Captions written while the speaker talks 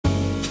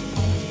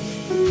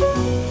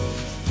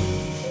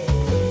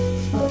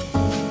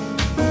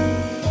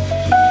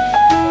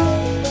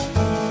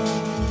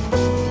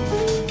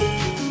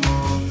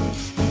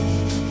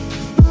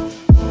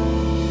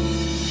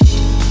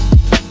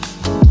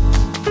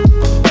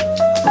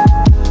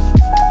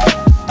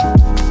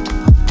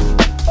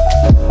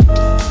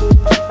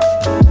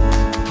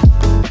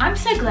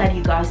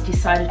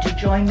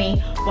join me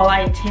while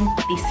I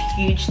attempt this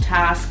huge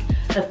task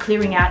of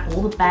clearing out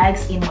all the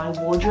bags in my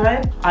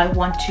wardrobe. I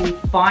want to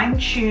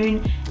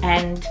fine-tune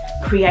and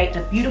create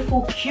a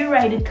beautiful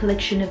curated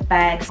collection of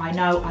bags I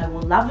know I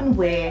will love and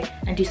wear,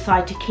 and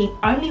decide to keep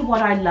only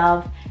what I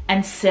love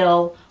and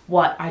sell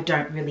what I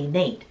don't really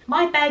need.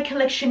 My bag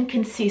collection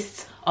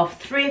consists of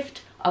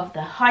thrift, of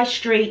the high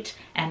street,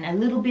 and a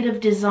little bit of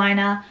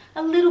designer,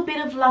 a little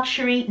bit of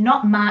luxury,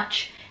 not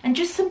much, and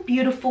just some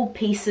beautiful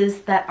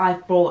pieces that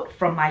I've brought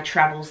from my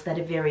travels that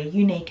are very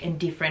unique and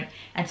different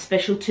and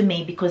special to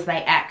me because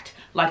they act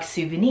like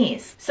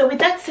souvenirs. So with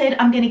that said,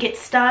 I'm going to get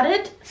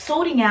started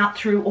sorting out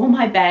through all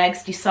my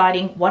bags,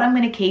 deciding what I'm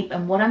going to keep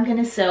and what I'm going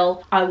to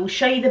sell. I will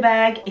show you the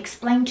bag,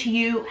 explain to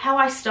you how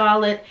I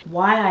style it,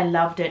 why I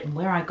loved it and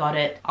where I got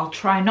it. I'll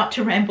try not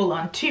to ramble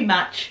on too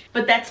much,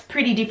 but that's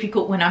pretty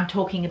difficult when I'm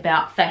talking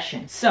about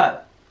fashion.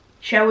 So,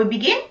 shall we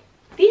begin?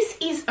 This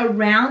is a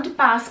round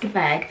basket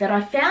bag that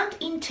I found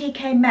in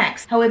TK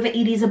Maxx. However,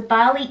 it is a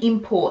Bali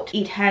import.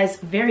 It has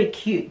very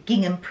cute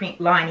gingham print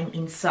lining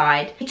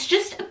inside. It's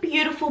just a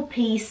beautiful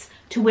piece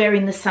to wear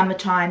in the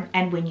summertime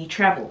and when you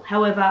travel.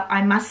 However,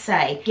 I must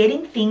say,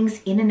 getting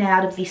things in and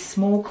out of this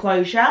small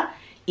closure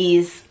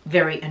is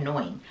very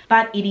annoying,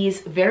 but it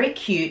is very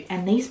cute,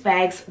 and these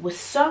bags were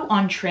so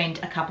on trend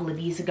a couple of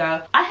years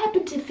ago. I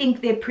happen to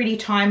think they're pretty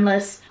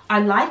timeless. I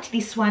liked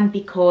this one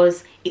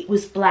because it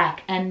was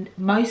black, and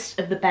most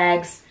of the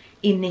bags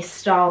in this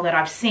style that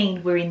I've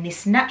seen were in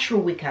this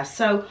natural wicker,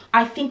 so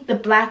I think the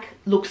black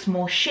looks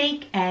more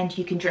chic and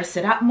you can dress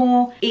it up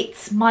more.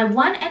 It's my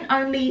one and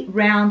only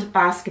round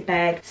basket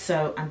bag,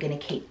 so I'm gonna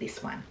keep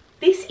this one.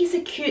 This is a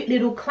cute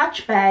little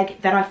clutch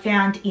bag that I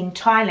found in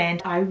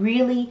Thailand. I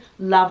really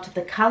loved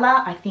the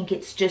color. I think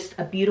it's just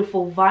a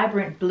beautiful,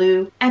 vibrant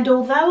blue. And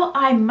although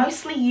I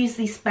mostly use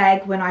this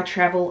bag when I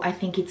travel, I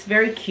think it's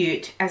very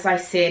cute. As I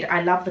said,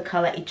 I love the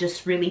color. It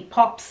just really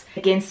pops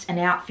against an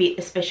outfit,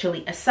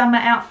 especially a summer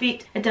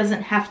outfit. It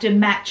doesn't have to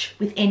match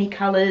with any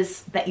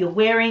colors that you're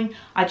wearing.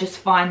 I just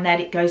find that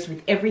it goes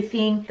with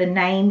everything. The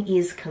name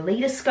is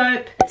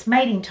Kaleidoscope. It's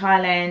made in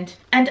Thailand.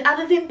 And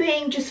other than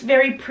being just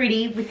very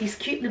pretty with this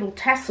cute little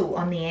tassel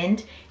on the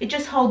end, it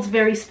just holds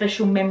very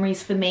special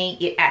memories for me.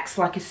 It acts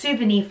like a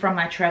souvenir from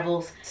my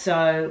travels,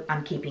 so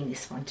I'm keeping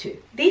this one too.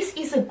 This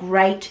is a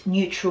great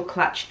neutral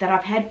clutch that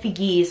I've had for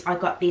years. I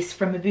got this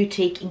from a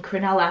boutique in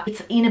Cronulla.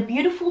 It's in a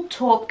beautiful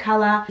taupe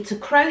color. It's a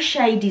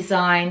crochet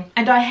design,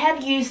 and I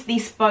have used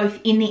this both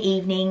in the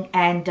evening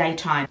and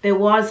daytime. There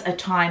was a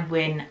time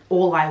when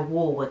all I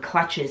wore were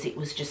clutches. It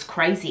was just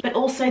crazy. But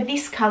also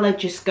this color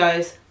just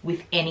goes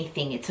with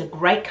anything. It's a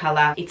great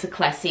color. It's a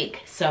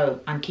classic,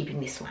 so I'm keeping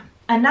this one.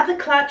 Another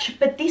clutch,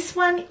 but this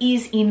one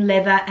is in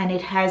leather, and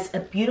it has a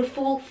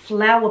beautiful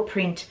flower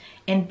print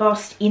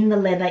embossed in the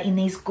leather in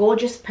these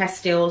gorgeous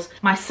pastels.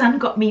 My son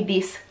got me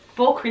this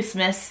for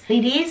Christmas.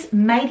 It is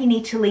made in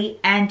Italy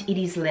and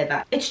it is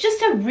leather. It's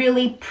just a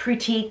really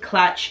pretty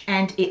clutch,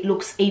 and it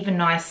looks even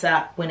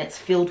nicer when it's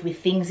filled with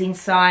things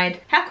inside.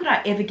 How could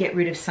I ever get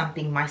rid of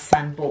something my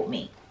son bought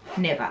me?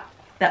 Never.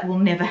 That will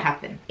never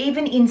happen.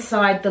 Even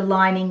inside, the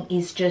lining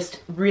is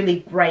just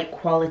really great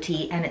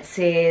quality, and it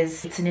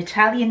says it's an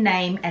Italian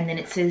name, and then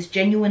it says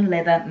genuine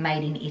leather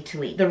made in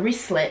Italy. The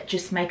wristlet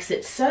just makes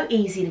it so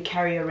easy to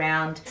carry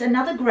around. It's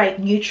another great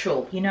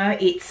neutral, you know,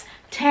 it's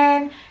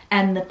tan,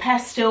 and the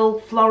pastel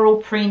floral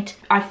print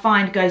I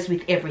find goes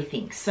with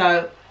everything.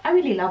 So I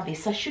really love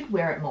this. I should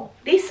wear it more.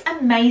 This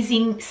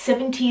amazing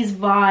 70s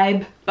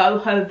vibe,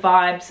 boho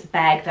vibes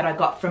bag that I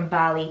got from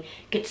Bali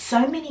gets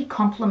so many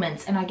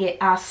compliments, and I get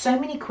asked so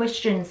many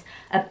questions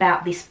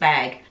about this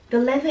bag. The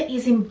leather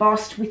is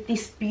embossed with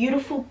this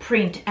beautiful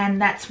print,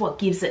 and that's what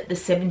gives it the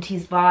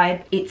 70s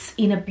vibe. It's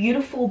in a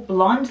beautiful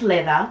blonde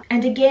leather,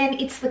 and again,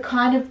 it's the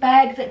kind of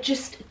bag that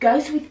just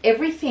goes with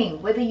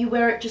everything, whether you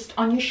wear it just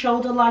on your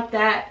shoulder like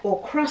that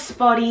or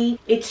crossbody.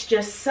 It's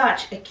just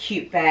such a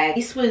cute bag.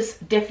 This was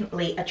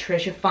definitely a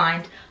treasure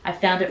find. I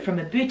found it from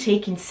a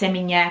boutique in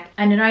Seminyak,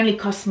 and it only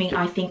cost me,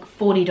 I think,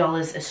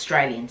 $40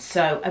 Australian.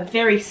 So a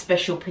very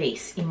special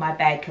piece in my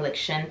bag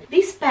collection.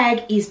 This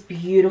bag is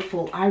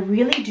beautiful. I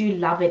really do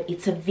love it.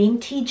 It's a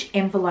vintage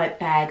envelope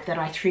bag that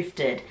I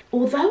thrifted.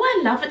 Although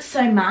I love it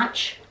so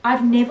much,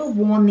 I've never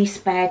worn this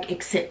bag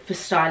except for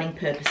styling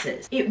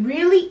purposes. It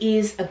really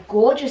is a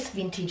gorgeous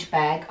vintage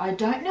bag. I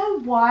don't know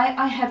why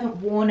I haven't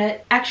worn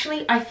it.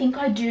 Actually, I think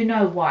I do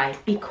know why.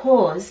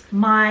 Because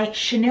my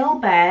Chanel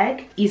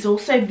bag is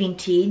also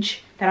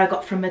vintage, that I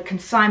got from a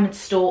consignment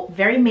store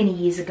very many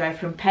years ago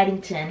from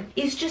Paddington,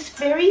 is just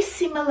very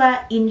similar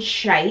in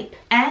shape,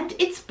 and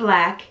it's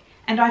black.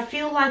 And I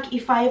feel like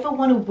if I ever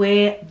want to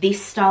wear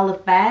this style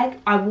of bag,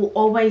 I will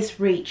always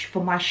reach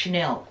for my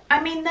Chanel.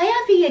 I mean, they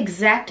are the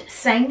exact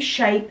same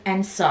shape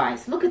and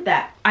size. Look at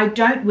that. I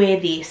don't wear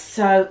this,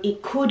 so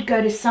it could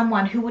go to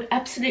someone who would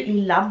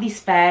absolutely love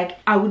this bag.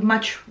 I would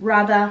much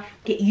rather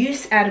get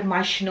use out of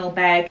my Chanel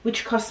bag,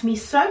 which cost me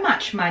so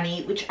much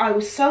money, which I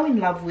was so in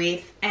love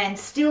with and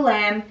still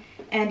am,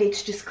 and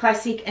it's just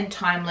classic and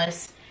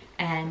timeless.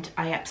 And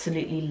I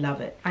absolutely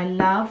love it. I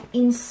love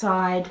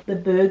inside the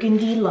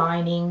burgundy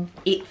lining.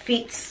 It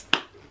fits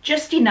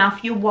just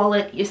enough, your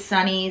wallet, your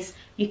sunnies,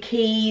 your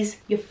keys,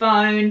 your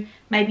phone,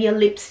 maybe a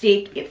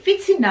lipstick. It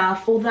fits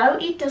enough, although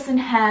it doesn't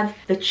have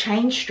the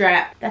chain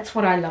strap. That's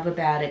what I love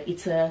about it.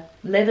 It's a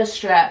leather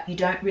strap. You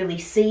don't really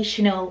see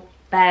Chanel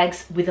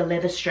bags with a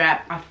leather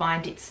strap. I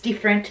find it's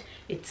different.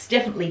 It's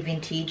definitely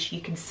vintage.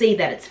 You can see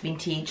that it's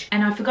vintage.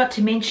 And I forgot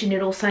to mention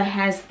it also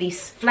has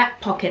this flat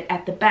pocket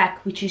at the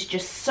back, which is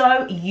just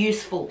so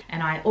useful.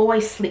 And I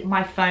always slip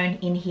my phone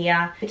in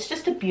here. It's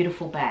just a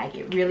beautiful bag.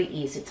 It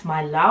really is. It's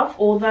my love.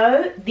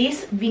 Although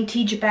this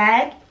vintage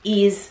bag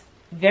is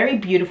very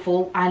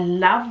beautiful. I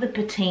love the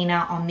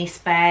patina on this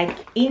bag.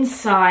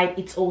 Inside,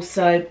 it's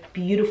also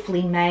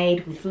beautifully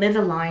made with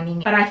leather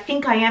lining, but I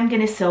think I am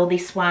going to sell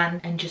this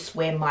one and just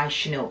wear my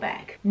Chanel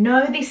bag.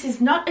 No, this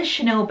is not a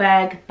Chanel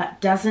bag, but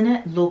doesn't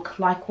it look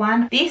like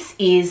one? This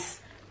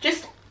is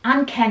just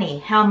uncanny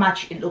how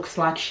much it looks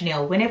like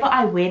Chanel. Whenever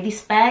I wear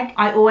this bag,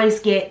 I always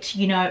get,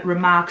 you know,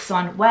 remarks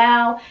on,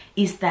 wow,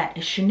 is that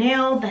a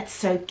Chanel? That's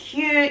so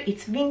cute.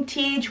 It's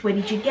vintage. Where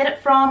did you get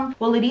it from?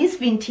 Well, it is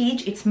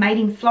vintage. It's made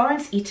in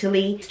Florence,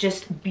 Italy. It's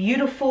just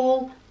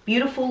beautiful.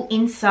 Beautiful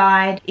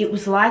inside. It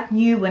was like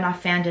new when I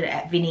found it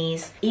at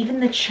Vinnie's. Even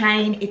the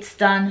chain, it's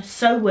done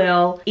so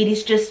well. It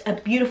is just a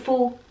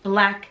beautiful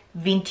black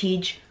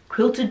vintage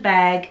quilted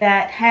bag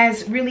that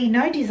has really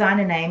no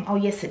designer name. Oh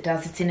yes, it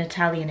does. It's in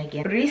Italian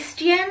again.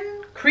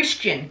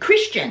 Christian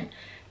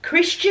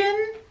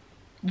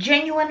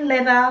genuine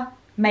leather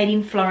made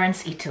in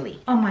Florence,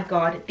 Italy. Oh my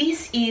God,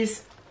 this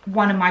is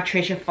one of my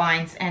treasure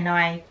finds and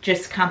I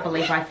just can't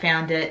believe I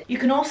found it. You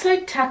can also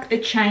tuck the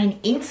chain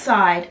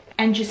inside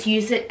and just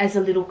use it as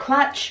a little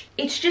clutch.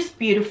 It's just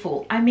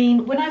beautiful. I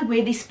mean, when I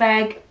wear this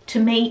bag, to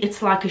me,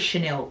 it's like a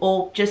Chanel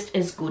or just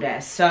as good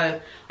as.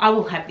 So I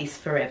will have this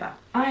forever.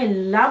 I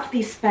love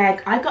this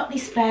bag. I got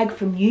this bag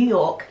from New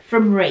York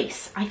from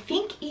Reese. I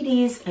think it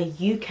is a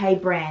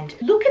UK brand.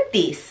 Look at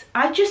this.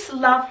 I just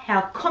love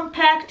how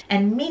compact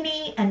and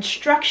mini and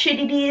structured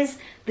it is.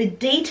 The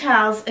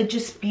details are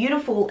just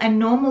beautiful, and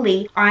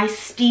normally I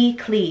steer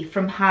clear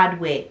from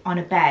hardware on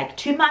a bag.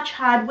 Too much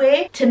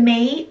hardware to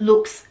me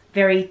looks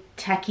very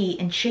tacky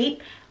and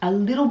cheap. A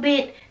little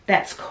bit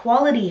that's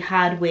quality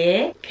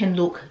hardware can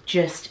look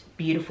just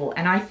beautiful,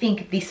 and I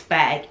think this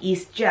bag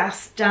is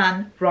just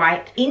done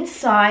right.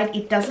 Inside,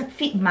 it doesn't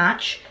fit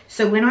much,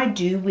 so when I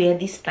do wear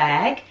this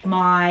bag,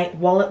 my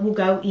wallet will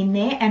go in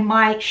there, and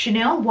my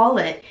Chanel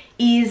wallet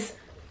is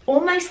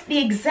almost the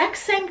exact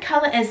same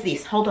color as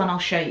this. Hold on, I'll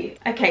show you.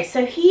 Okay,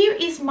 so here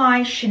is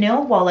my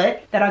Chanel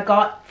wallet that I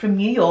got from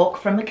New York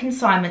from a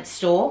consignment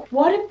store.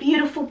 What a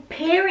beautiful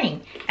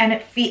pairing, and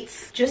it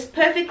fits just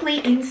perfectly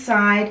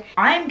inside.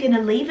 I am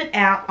gonna leave it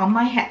out on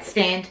my hat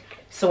stand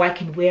so I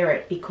can wear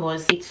it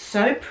because it's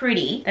so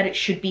pretty that it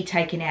should be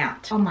taken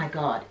out. Oh my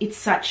God, it's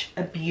such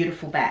a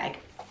beautiful bag.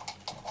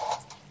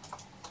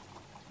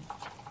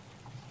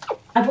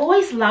 I've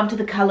always loved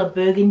the color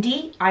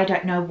burgundy. I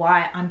don't know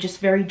why, I'm just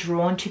very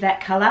drawn to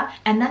that color.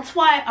 And that's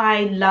why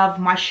I love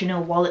my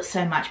Chanel wallet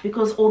so much,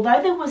 because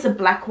although there was a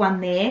black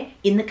one there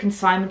in the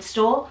consignment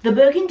store, the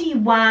burgundy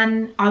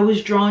one I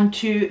was drawn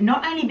to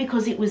not only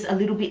because it was a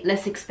little bit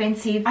less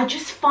expensive, I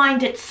just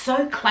find it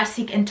so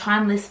classic and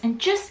timeless and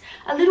just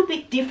a little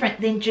bit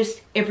different than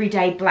just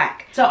everyday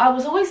black. So I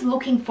was always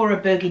looking for a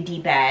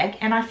burgundy bag,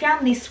 and I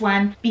found this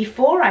one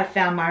before I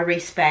found my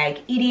Reese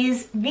bag. It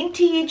is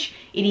vintage,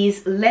 it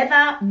is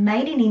leather,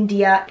 made in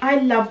India. I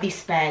love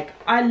this bag.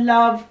 I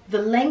love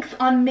the length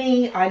on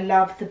me. I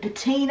love the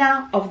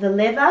patina of the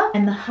leather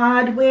and the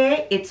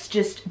hardware. It's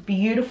just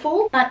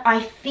beautiful. But I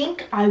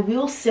think I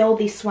will sell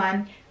this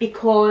one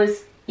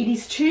because it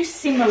is too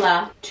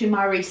similar to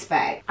my Reese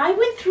bag. I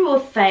went through a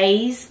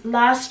phase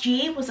last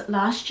year, was it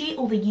last year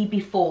or the year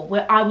before,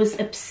 where I was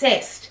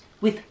obsessed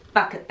with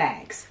bucket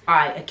bags.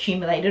 I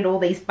accumulated all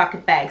these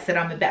bucket bags that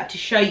I'm about to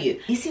show you.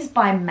 This is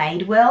by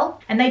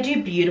Madewell, and they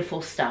do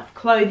beautiful stuff,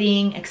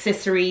 clothing,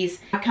 accessories.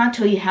 I can't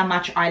tell you how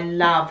much I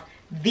love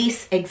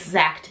this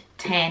exact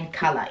tan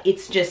color.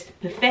 It's just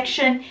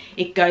perfection.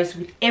 It goes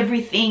with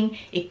everything.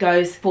 It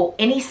goes for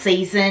any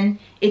season.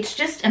 It's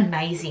just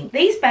amazing.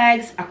 These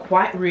bags are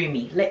quite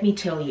roomy, let me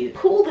tell you.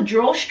 Pull the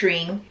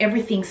drawstring,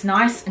 everything's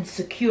nice and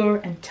secure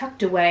and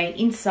tucked away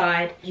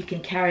inside. You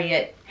can carry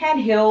it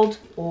handheld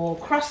or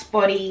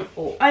crossbody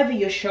or over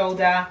your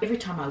shoulder. Every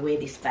time I wear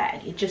this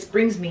bag, it just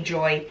brings me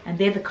joy, and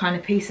they're the kind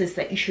of pieces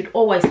that you should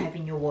always have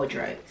in your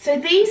wardrobe. So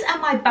these are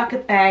my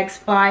bucket bags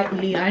by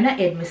Leona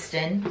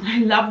Edmiston. I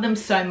love them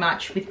so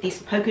much with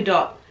this polka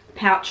dot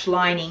pouch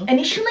lining.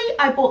 Initially,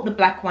 I bought the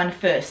black one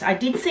first. I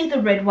did see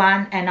the red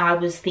one and I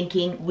was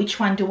thinking, which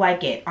one do I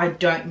get? I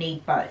don't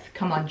need both.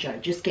 Come on, Joe,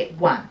 just get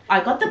one.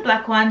 I got the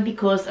black one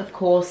because, of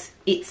course,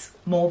 it's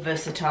more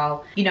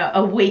versatile. You know,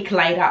 a week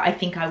later, I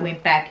think I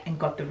went back and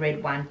got the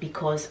red one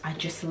because I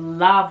just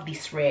love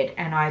this red,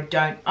 and I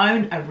don't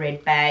own a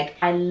red bag.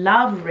 I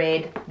love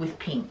red with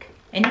pink.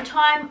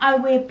 Anytime I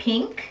wear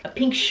pink, a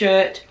pink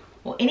shirt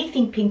or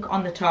anything pink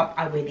on the top,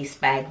 I wear this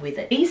bag with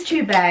it. These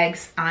two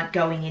bags aren't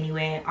going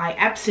anywhere. I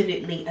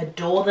absolutely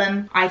adore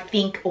them. I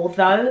think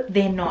although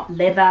they're not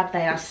leather,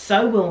 they are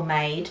so well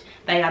made.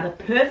 They are the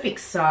perfect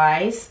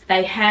size.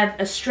 They have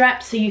a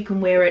strap so you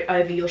can wear it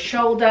over your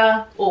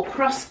shoulder or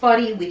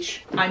crossbody,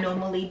 which I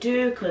normally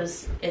do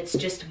because it's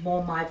just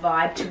more my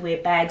vibe to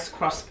wear bags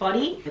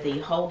crossbody. Whether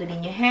you hold it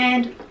in your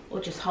hand or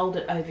just hold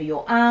it over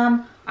your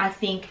arm. I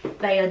think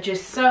they are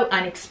just so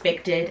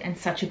unexpected and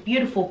such a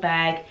beautiful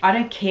bag. I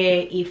don't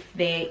care if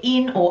they're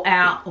in or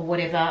out or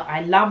whatever.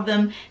 I love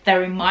them. They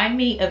remind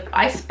me of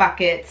ice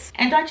buckets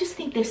and I just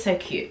think they're so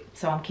cute.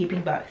 So I'm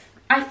keeping both.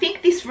 I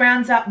think this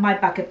rounds up my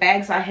bucket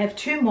bags. I have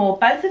two more,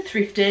 both are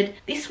thrifted.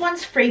 This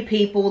one's Free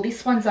People,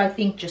 this one's I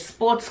think just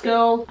Sports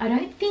Girl. I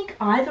don't think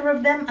either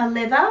of them are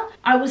leather.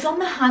 I was on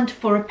the hunt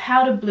for a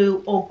powder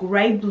blue or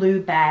grey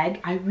blue bag.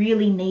 I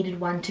really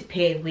needed one to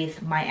pair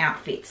with my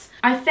outfits.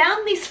 I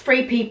found this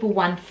Free People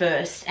one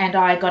first and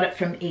I got it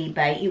from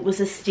eBay. It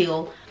was a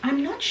steal.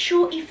 I'm not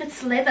sure if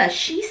it's leather.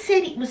 She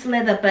said it was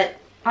leather, but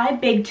I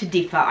beg to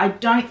differ. I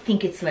don't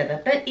think it's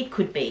leather, but it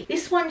could be.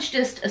 This one's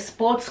just a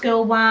Sports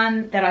Girl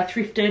one that I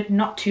thrifted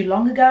not too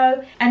long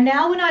ago. And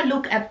now when I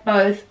look at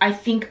both, I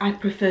think I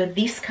prefer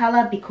this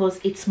color because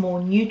it's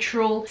more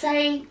neutral.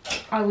 Say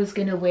I was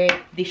gonna wear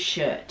this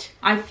shirt.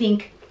 I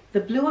think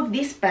the blue of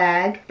this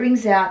bag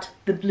brings out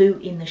the blue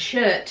in the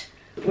shirt,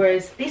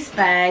 whereas this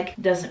bag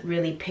doesn't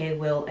really pair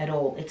well at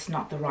all. It's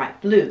not the right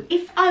blue.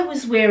 If I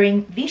was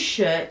wearing this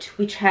shirt,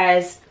 which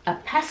has a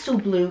pastel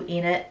blue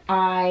in it,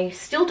 I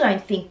still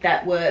don't think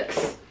that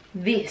works.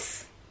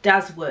 This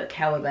does work,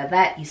 however,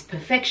 that is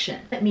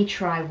perfection. Let me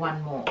try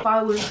one more. If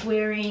I was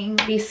wearing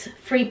this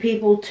Free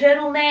People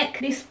turtleneck,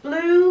 this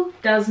blue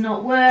does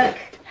not work.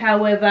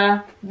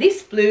 However,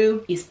 this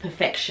blue is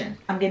perfection.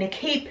 I'm going to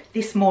keep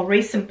this more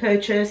recent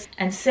purchase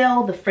and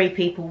sell the Free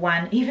People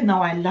one, even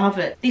though I love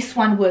it. This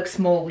one works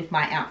more with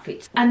my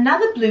outfits.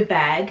 Another blue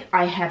bag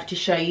I have to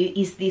show you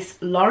is this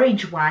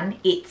Lorridge one.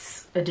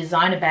 It's a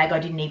designer bag. I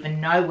didn't even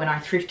know when I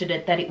thrifted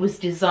it that it was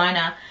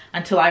designer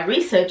until I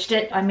researched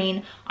it. I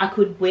mean, I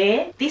could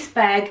wear this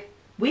bag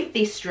with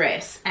this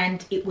dress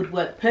and it would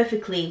work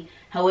perfectly.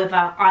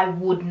 However, I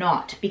would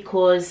not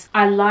because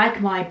I like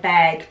my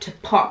bag to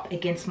pop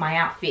against my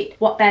outfit.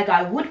 What bag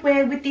I would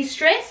wear with this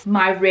dress?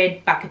 My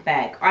red bucket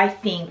bag. I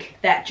think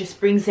that just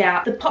brings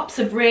out the pops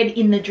of red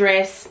in the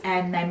dress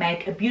and they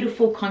make a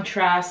beautiful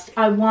contrast.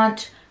 I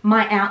want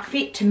my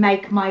outfit to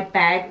make my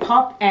bag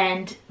pop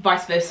and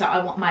vice versa.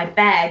 I want my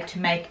bag to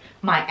make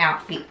my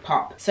outfit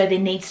pop. So there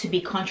needs to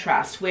be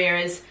contrast,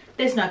 whereas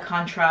there's no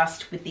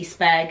contrast with this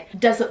bag.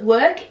 Does it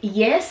work?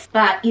 Yes,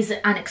 but is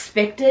it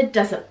unexpected?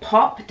 Does it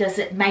pop? Does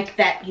it make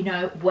that, you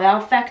know, wow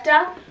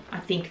factor? I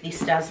think this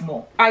does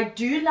more. I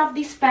do love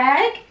this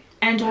bag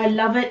and I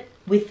love it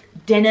with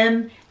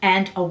denim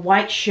and a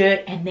white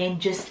shirt and then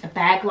just a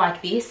bag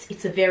like this.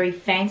 It's a very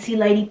fancy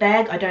lady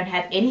bag. I don't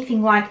have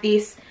anything like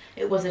this.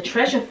 It was a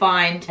treasure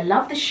find. I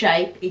love the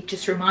shape. It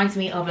just reminds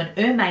me of an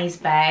Hermes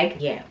bag.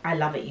 Yeah, I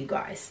love it, you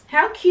guys.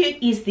 How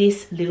cute is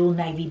this little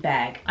navy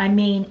bag? I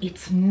mean,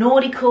 it's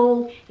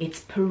nautical,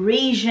 it's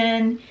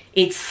Parisian,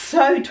 it's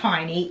so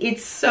tiny,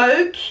 it's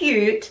so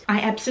cute.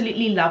 I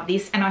absolutely love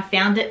this and I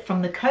found it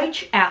from the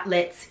Coach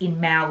outlets in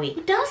Maui.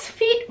 It does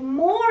fit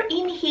more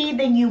in here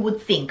than you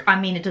would think. I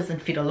mean, it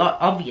doesn't fit a lot,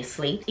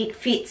 obviously. It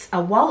fits a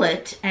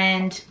wallet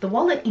and the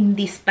wallet in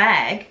this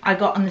bag I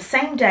got on the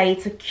same day.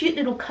 It's a cute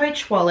little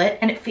Coach wallet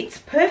and it fits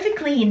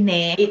perfectly in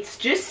there. It's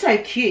just so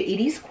cute.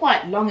 It is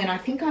quite long and I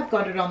think I've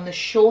got it on the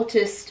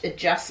shortest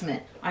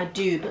adjustment. I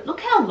do, but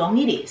look how long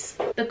it is.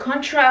 The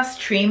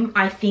contrast trim,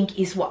 I think,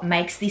 is what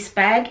makes this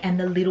bag, and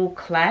the little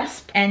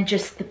clasp and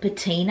just the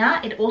patina.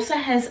 It also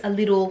has a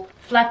little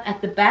flap at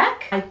the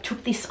back. I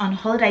took this on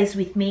holidays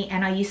with me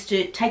and I used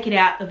to take it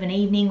out of an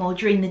evening or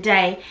during the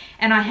day,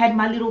 and I had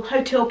my little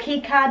hotel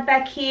key card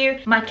back here,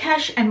 my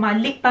cash and my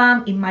lip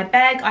balm in my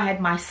bag. I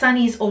had my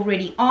sunnies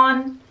already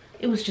on.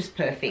 It was just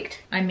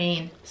perfect. I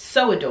mean,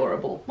 so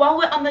adorable. While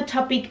we're on the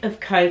topic of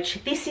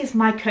Coach, this is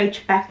my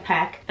Coach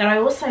backpack that I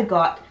also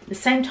got the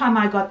same time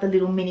I got the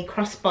little mini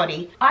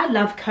crossbody. I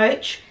love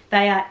Coach.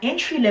 They are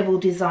entry-level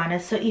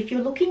designers, so if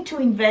you're looking to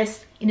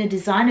invest in a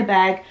designer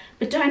bag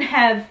but don't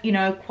have, you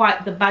know,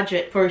 quite the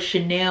budget for a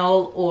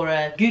Chanel or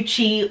a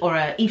Gucci or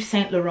a Yves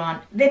Saint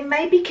Laurent, then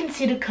maybe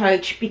consider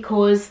Coach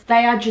because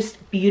they are just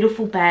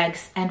beautiful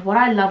bags. And what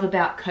I love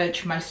about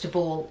Coach most of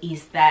all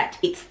is that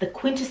it's the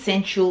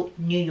quintessential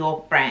New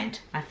York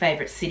brand, my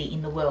favorite city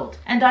in the world.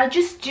 And I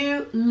just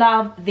do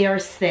love their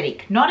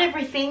aesthetic. Not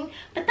everything,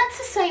 but that's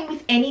the same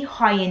with any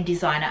high-end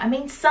designer. I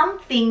mean, some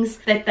things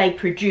that they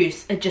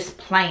produce are just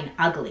plain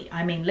ugly.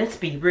 I mean, let's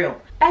be real.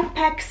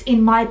 Backpacks,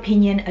 in my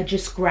opinion, are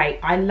just great.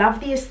 I love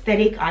the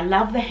aesthetic. I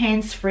love the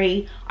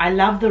hands-free. I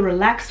love the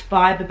relaxed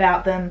vibe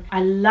about them.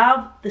 I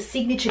love the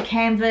signature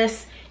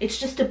canvas. It's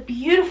just a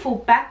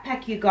beautiful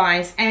backpack, you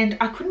guys. And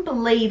I couldn't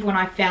believe when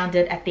I found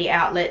it at the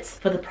outlets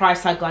for the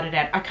price I got it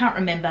at. I can't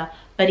remember,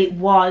 but it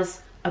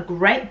was a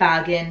great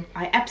bargain.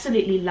 I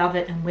absolutely love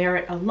it and wear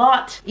it a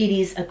lot. It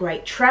is a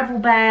great travel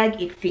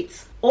bag. It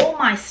fits all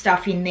my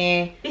stuff in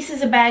there. This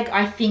is a bag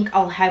I think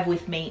I'll have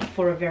with me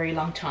for a very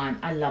long time.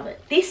 I love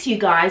it. This, you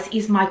guys,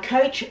 is my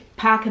Coach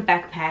Parker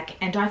backpack,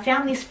 and I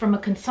found this from a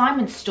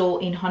consignment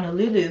store in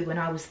Honolulu when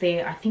I was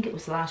there. I think it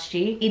was last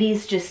year. It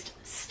is just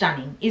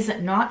stunning, is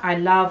it not? I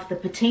love the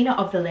patina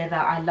of the leather.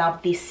 I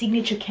love this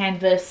signature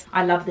canvas.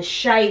 I love the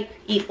shape.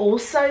 It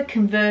also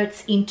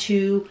converts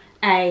into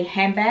a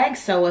handbag,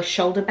 so a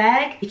shoulder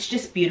bag. It's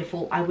just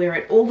beautiful. I wear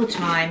it all the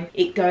time.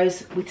 It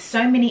goes with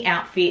so many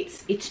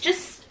outfits. It's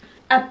just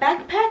a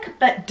backpack,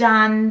 but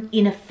done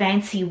in a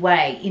fancy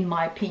way, in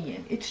my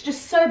opinion. It's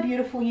just so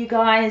beautiful, you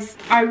guys.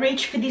 I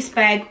reach for this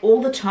bag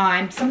all the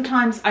time.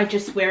 Sometimes I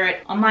just wear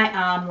it on my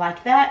arm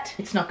like that.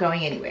 It's not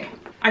going anywhere.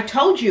 I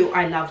told you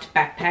I loved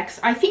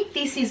backpacks. I think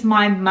this is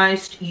my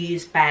most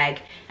used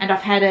bag, and I've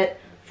had it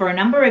for a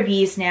number of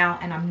years now,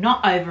 and I'm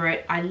not over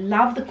it. I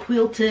love the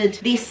quilted,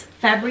 this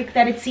fabric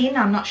that it's in.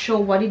 I'm not sure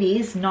what it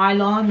is,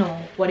 nylon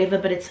or whatever,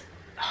 but it's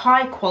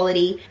high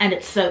quality and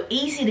it's so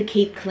easy to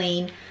keep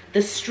clean.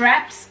 The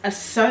straps are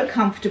so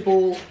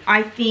comfortable.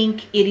 I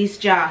think it is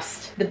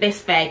just the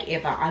best bag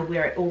ever. I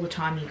wear it all the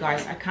time, you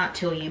guys. I can't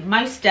tell you.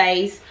 Most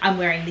days I'm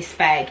wearing this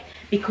bag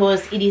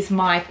because it is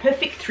my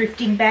perfect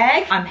thrifting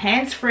bag. I'm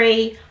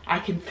hands-free, I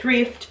can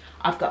thrift,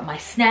 I've got my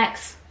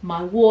snacks,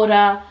 my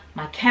water,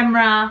 my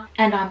camera,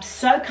 and I'm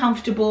so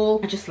comfortable.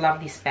 I just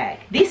love this bag.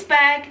 This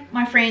bag,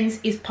 my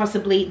friends, is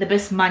possibly the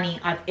best money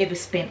I've ever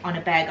spent on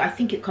a bag. I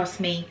think it cost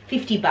me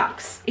 50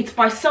 bucks. It's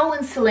by Sol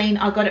and Celine.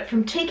 I got it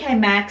from TK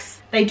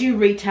Maxx. They do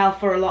retail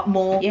for a lot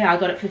more. Yeah, I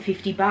got it for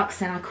 50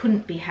 bucks and I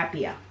couldn't be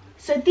happier.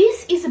 So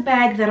this is a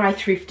bag that I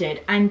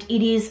thrifted, and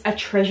it is a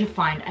treasure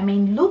find. I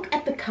mean, look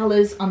at the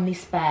colors on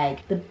this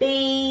bag. The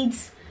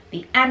beads,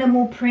 the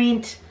animal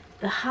print,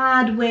 the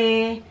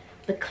hardware,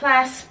 the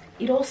clasp.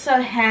 It also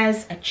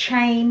has a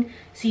chain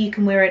so you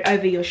can wear it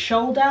over your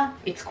shoulder.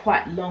 It's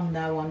quite long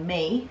though on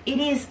me. It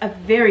is a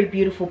very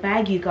beautiful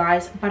bag, you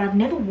guys, but I've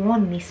never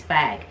worn this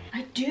bag.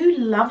 I do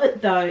love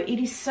it though. It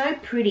is so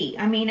pretty.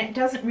 I mean, it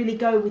doesn't really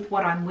go with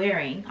what I'm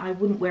wearing. I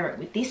wouldn't wear it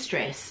with this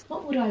dress.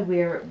 What would I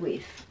wear it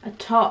with? A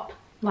top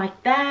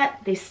like that.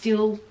 They're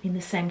still in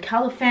the same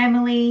color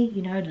family,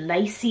 you know,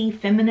 lacy,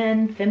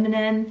 feminine,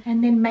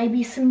 and then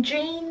maybe some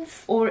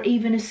jeans or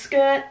even a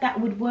skirt.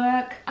 That would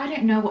work. I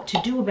don't know what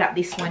to do about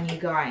this one, you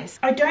guys.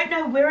 I don't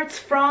know where it's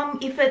from,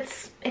 if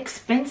it's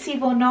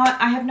expensive or not.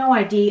 I have no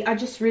idea. I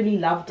just really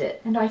loved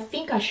it, and I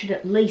think I should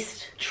at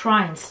least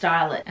try and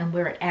style it and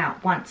wear it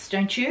out once,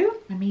 don't you?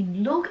 I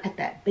mean, look at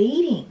that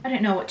beading. I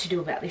don't know what to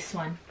do about this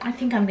one. I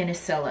think I'm gonna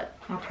sell it.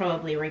 I'll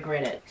probably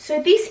regret it.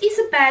 So this is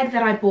a bag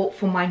that I bought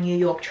for my New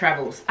York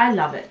travels. I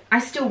love it. I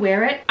still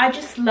wear it. I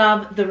just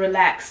love the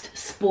relaxed,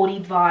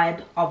 sporty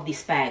vibe of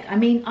this bag. I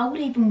mean, I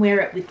would even wear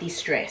it with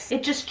this dress.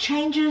 It just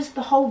changes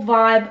the whole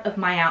vibe of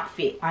my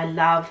outfit. I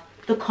love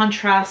the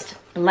contrast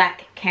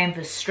black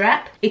canvas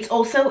strap. It's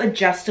also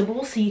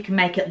adjustable so you can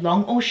make it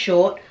long or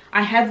short.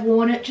 I have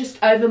worn it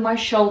just over my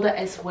shoulder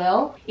as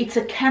well. It's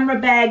a camera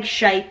bag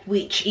shape,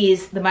 which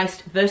is the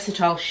most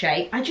versatile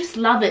shape. I just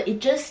love it. It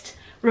just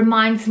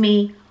reminds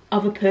me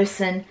of a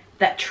person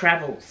that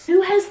travels.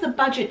 Who has the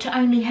budget to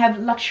only have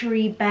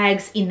luxury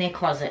bags in their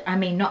closet? I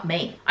mean, not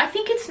me. I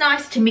think it's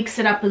nice to mix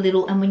it up a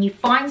little, and when you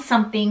find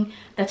something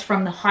that's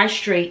from the high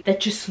street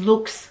that just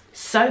looks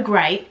so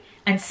great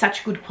and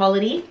such good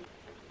quality.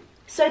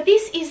 So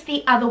this is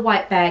the other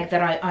white bag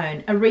that I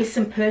own, a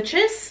recent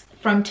purchase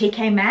from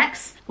TK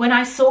Maxx. When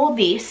I saw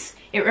this,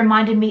 it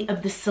reminded me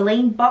of the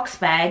Celine box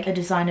bag, a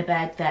designer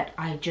bag that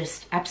I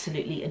just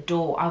absolutely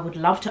adore. I would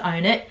love to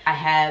own it. I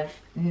have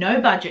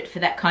no budget for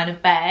that kind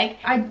of bag.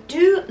 I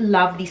do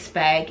love this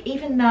bag,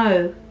 even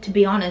though, to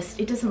be honest,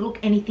 it doesn't look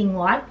anything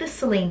like the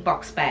Celine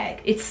box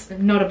bag. It's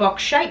not a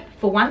box shape,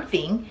 for one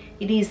thing.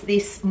 It is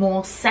this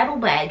more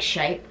saddlebag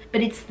shape, but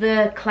it's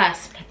the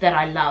clasp that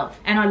I love.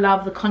 And I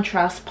love the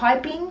contrast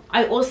piping.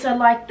 I also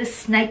like the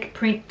snake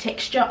print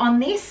texture on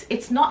this.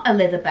 It's not a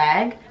leather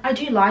bag. I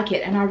do like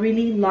it, and I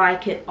really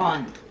like it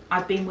on.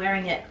 I've been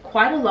wearing it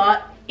quite a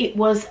lot. It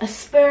was a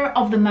spur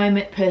of the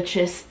moment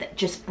purchase that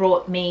just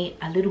brought me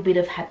a little bit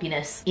of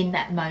happiness in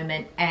that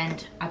moment,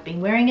 and I've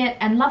been wearing it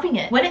and loving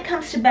it. When it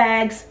comes to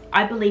bags,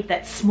 I believe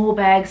that small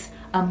bags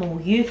are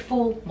more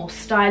youthful, more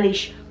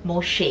stylish,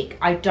 more chic.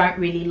 I don't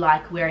really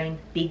like wearing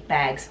big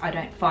bags. I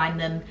don't find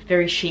them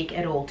very chic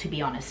at all, to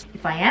be honest.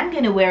 If I am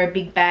going to wear a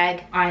big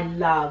bag, I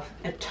love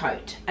a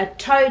tote. A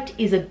tote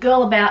is a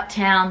girl about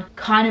town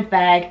kind of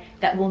bag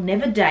that will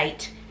never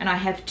date, and I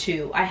have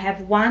two. I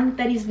have one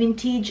that is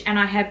vintage, and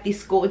I have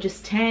this gorgeous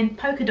tan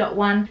polka dot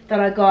one that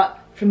I got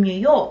from New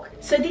York.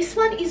 So this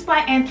one is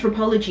by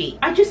Anthropologie.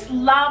 I just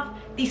love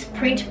this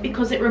print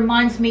because it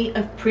reminds me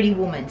of Pretty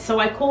Woman. So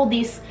I call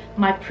this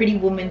my Pretty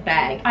Woman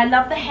bag. I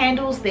love the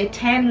handles. They're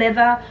tan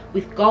leather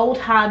with gold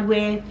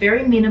hardware,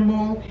 very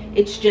minimal.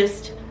 It's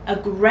just a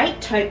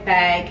great tote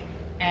bag,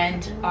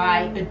 and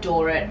I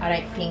adore it. I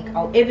don't think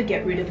I'll ever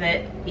get rid of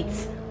it.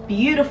 It's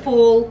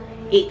beautiful.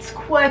 It's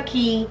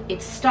quirky,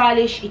 it's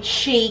stylish, it's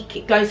chic,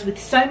 it goes with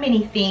so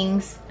many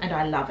things, and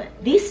I love it.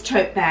 This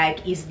tote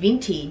bag is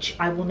vintage.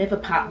 I will never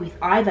part with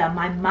either.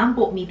 My mum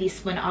bought me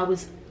this when I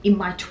was in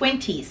my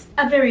 20s,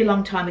 a very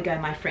long time ago,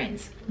 my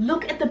friends.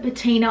 Look at the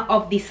patina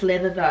of this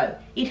leather though.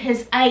 It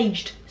has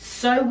aged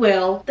so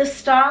well. The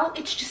style,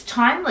 it's just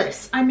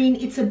timeless. I mean,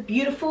 it's a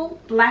beautiful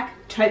black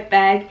tote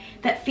bag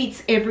that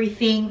fits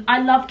everything.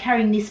 I love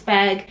carrying this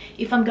bag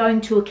if I'm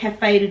going to a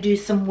cafe to do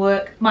some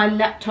work. My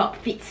laptop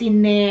fits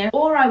in there,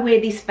 or I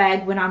wear this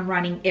bag when I'm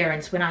running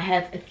errands, when I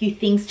have a few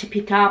things to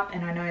pick up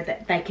and I know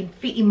that they can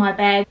fit in my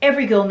bag.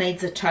 Every girl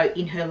needs a tote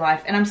in her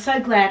life, and I'm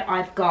so glad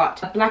I've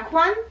got a black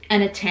one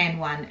and a tan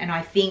one, and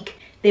I think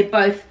they're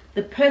both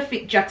the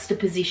perfect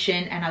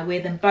juxtaposition, and I wear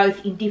them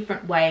both in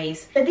different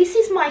ways. So this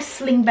is my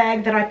sling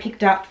bag that I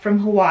picked up from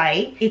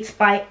Hawaii. It's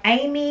by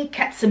Amy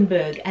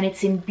Katzenberg and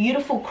it's in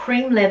beautiful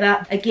cream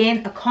leather.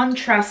 Again, a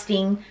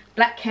contrasting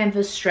black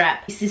canvas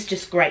strap. This is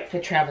just great for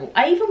travel.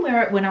 I even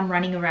wear it when I'm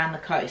running around the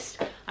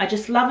coast. I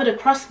just love it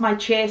across my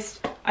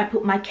chest. I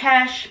put my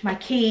cash, my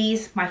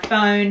keys, my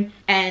phone,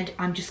 and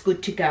I'm just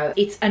good to go.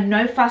 It's a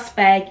no fuss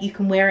bag. You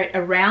can wear it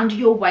around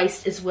your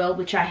waist as well,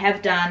 which I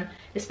have done,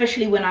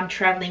 especially when I'm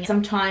traveling.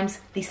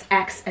 Sometimes this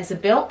acts as a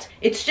belt.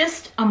 It's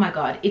just, oh my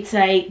God, it's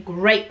a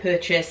great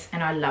purchase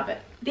and I love it.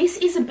 This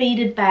is a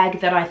beaded bag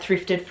that I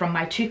thrifted from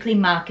my Tukli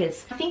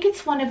markets. I think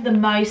it's one of the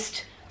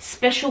most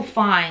special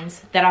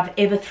finds that I've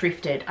ever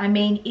thrifted. I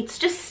mean, it's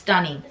just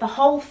stunning. The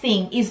whole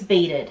thing is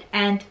beaded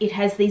and it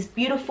has these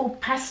beautiful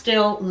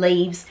pastel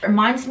leaves. It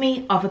reminds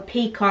me of a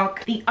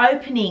peacock. The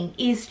opening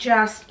is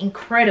just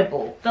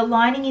incredible. The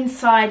lining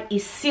inside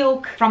is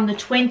silk from the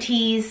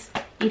 20s.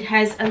 It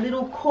has a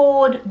little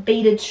cord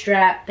beaded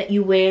strap that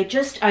you wear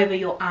just over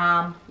your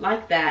arm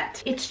like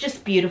that. It's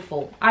just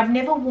beautiful. I've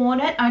never worn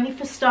it, only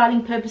for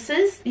styling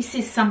purposes. This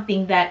is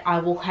something that I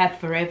will have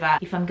forever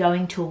if I'm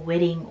going to a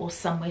wedding or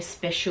somewhere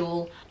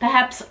special.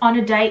 Perhaps on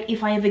a date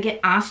if I ever get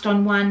asked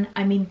on one.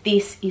 I mean,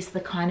 this is the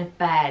kind of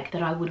bag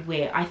that I would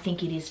wear. I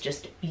think it is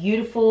just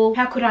beautiful.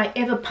 How could I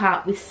ever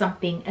part with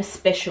something as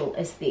special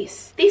as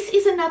this? This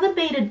is another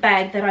beaded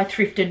bag that I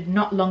thrifted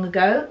not long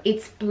ago.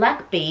 It's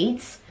black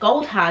beads,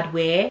 gold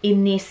hardware,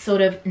 in this sort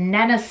of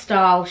nana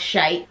style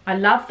shape. I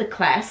love the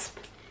clasp.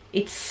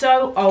 It's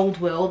so old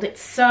world,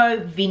 it's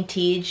so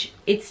vintage,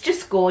 it's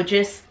just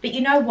gorgeous. But you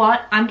know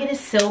what, I'm gonna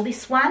sell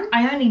this one.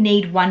 I only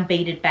need one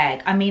beaded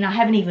bag. I mean, I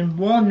haven't even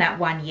worn that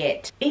one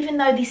yet. Even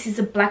though this is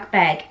a black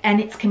bag and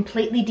it's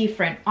completely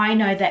different, I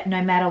know that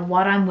no matter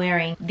what I'm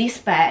wearing, this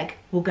bag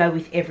will go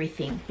with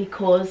everything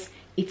because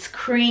it's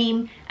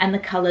cream and the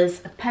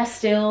colors are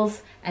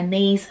pastels, and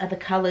these are the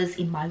colors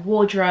in my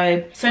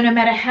wardrobe. So no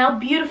matter how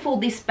beautiful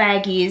this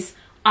bag is,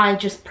 I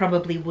just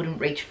probably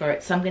wouldn't reach for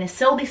it. So I'm going to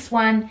sell this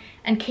one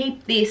and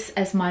keep this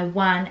as my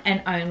one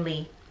and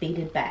only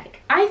beaded bag.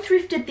 I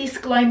thrifted this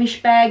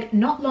Gloamish bag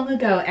not long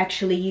ago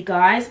actually, you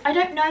guys. I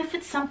don't know if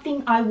it's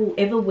something I will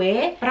ever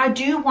wear, but I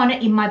do want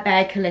it in my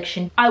bag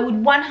collection. I would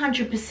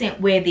 100%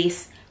 wear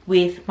this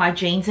with my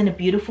jeans and a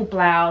beautiful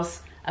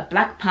blouse, a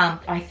black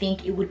pump. I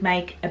think it would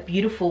make a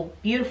beautiful,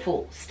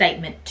 beautiful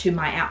statement to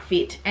my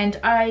outfit, and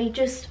I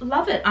just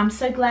love it. I'm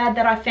so glad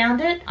that I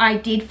found it. I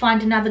did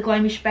find another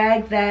Gloamish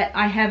bag that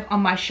I have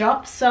on my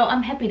shop, so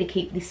I'm happy to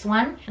keep this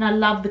one. And I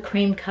love the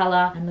cream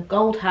color and the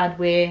gold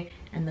hardware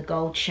and the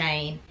gold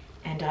chain,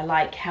 and I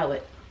like how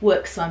it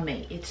works on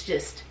me. It's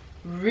just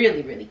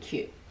really, really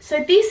cute.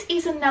 So this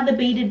is another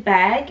beaded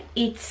bag.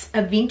 It's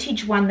a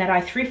vintage one that I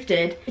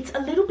thrifted. It's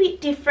a little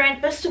bit different.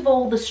 First of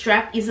all, the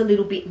strap is a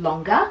little bit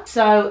longer,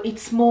 so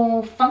it's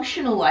more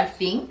functional, I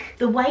think.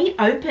 The way it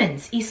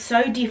opens is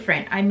so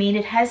different. I mean,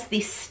 it has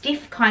this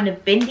stiff kind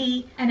of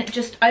bendy, and it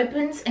just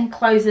opens and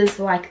closes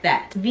like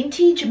that.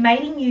 Vintage,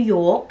 made in New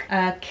York,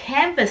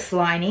 canvas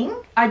lining.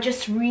 I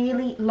just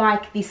really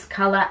like this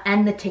color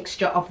and the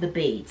texture of the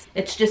beads.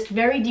 It's just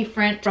very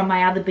different from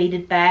my other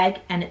beaded bag,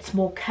 and it's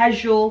more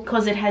casual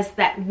because it has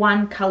that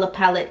one color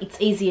palette. It's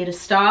easier to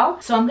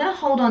style. So I'm going to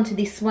hold on to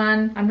this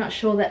one. I'm not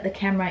sure that the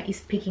camera is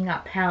picking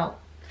up how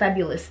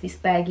fabulous this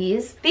bag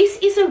is. This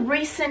is a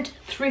recent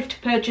thrift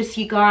purchase,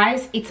 you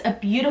guys. It's a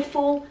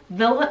beautiful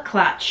velvet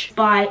clutch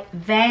by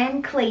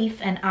Van Cleef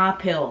and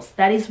Arpels.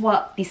 That is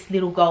what this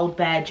little gold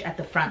badge at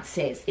the front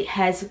says. It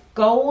has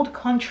gold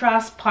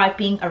contrast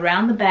piping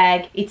around the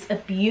bag. It's a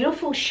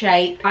beautiful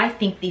shape. I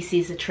think this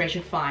is a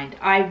treasure find.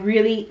 I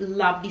really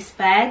love this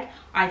bag.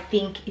 I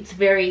think it's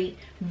very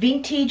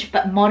vintage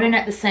but modern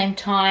at the same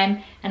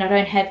time, and I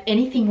don't have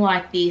anything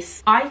like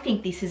this. I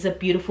think this is a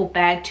beautiful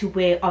bag to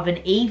wear of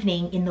an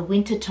evening in the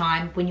winter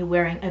time when you're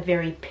wearing a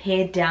very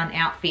pared down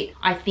outfit.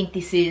 I think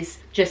this is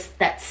just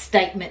that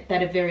statement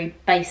that a very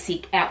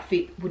basic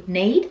outfit would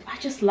need. I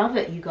just love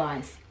it, you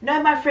guys.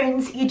 No, my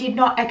friends, you did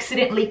not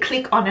accidentally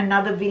click on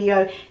another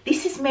video.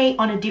 This is me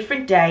on a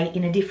different day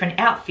in a different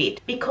outfit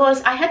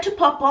because I had to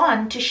pop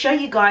on to show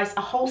you guys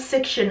a whole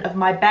section of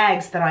my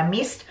bags that I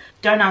missed.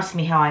 Don't ask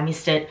me how I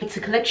missed it. It's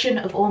a collection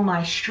of all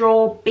my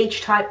straw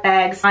beach type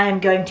bags. I am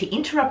going to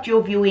interrupt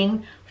your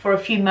viewing for a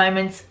few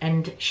moments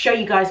and show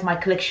you guys my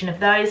collection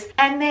of those,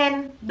 and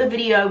then the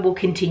video will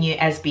continue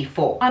as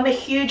before. I'm a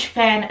huge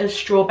fan of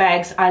straw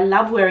bags. I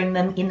love wearing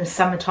them in the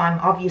summertime,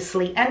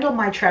 obviously, and on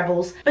my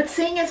travels, but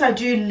seeing as I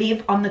do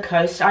live on the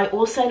coast, I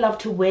also love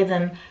to wear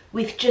them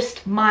with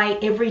just my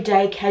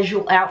everyday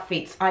casual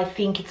outfits. I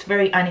think it's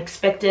very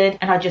unexpected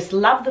and I just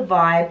love the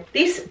vibe.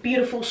 This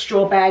beautiful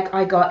straw bag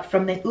I got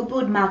from the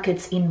Ubud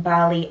markets in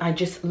Bali. I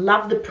just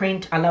love the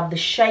print. I love the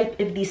shape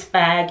of this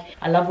bag.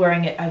 I love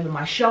wearing it over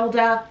my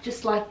shoulder,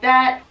 just like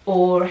that,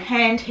 or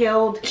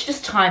handheld. It's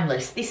just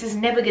timeless. This is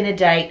never gonna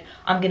date.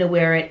 I'm gonna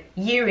wear it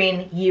year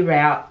in, year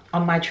out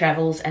on my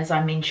travels, as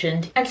I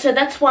mentioned. And so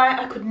that's why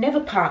I could never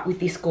part with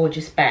this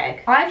gorgeous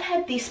bag. I've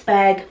had this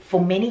bag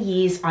for many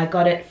years. I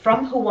got it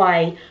from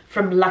Hawaii,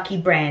 from Lucky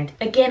Brand.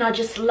 Again, I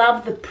just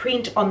love the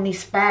print on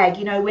this bag.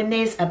 You know, when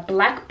there's a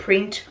black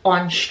print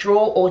on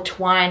straw or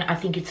twine, I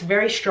think it's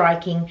very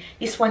striking.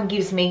 This one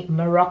gives me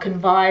Moroccan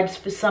vibes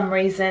for some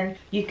reason.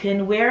 You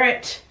can wear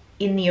it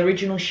in the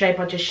original shape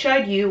I just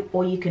showed you,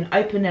 or you can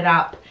open it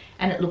up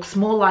and it looks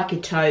more like a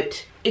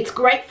tote. It's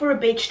great for a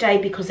beach day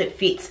because it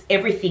fits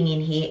everything in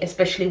here,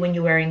 especially when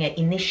you're wearing it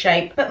in this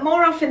shape. But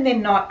more often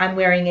than not, I'm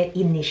wearing it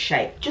in this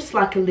shape, just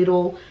like a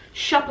little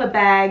shopper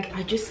bag.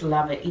 I just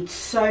love it. It's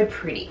so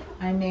pretty.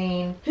 I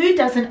mean, who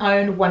doesn't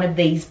own one of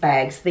these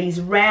bags?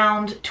 These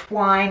round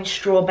twine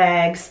straw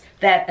bags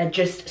that are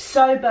just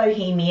so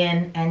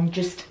bohemian and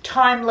just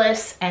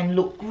timeless and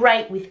look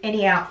great with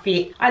any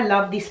outfit. I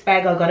love this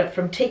bag. I got it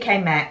from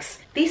TK Maxx.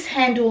 This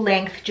handle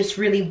length just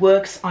really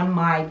works on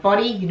my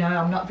body. You know,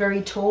 I'm not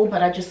very tall,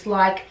 but I just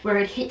like where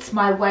it hits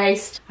my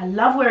waist. I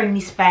love wearing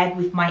this bag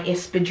with my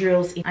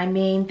espadrilles. I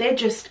mean, they're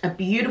just a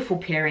beautiful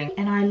pairing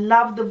and I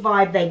love the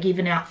vibe they give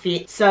an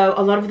outfit. So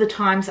a lot of the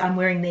times I'm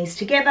wearing these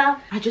together.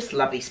 I just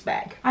love this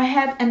bag. I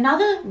have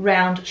another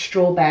round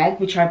straw bag,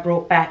 which I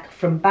brought back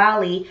from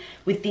Bali,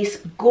 with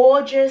this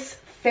gorgeous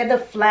feather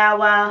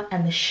flower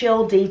and the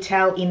shell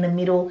detail in the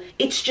middle.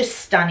 It's just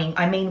stunning.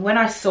 I mean, when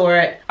I saw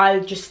it, I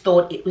just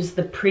thought it was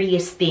the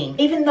prettiest thing.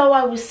 Even though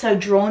I was so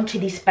drawn to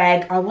this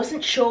bag, I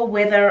wasn't sure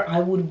whether I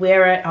would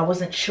wear it. I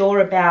wasn't sure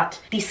about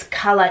this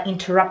color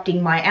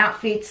interrupting my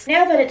outfits.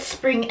 Now that it's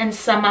spring and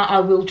summer, I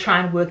will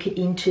try and work it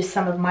into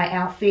some of my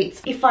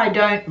outfits. If I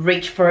don't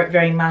reach for it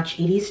very much,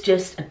 it is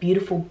just a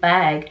beautiful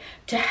bag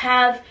to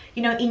have,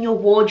 you know, in your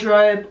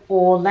wardrobe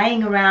or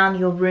laying around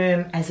your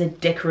room as a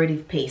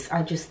decorative piece.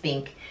 I just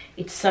think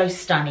it's so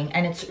stunning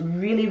and it's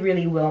really,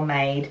 really well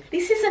made.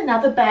 This is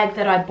another bag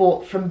that I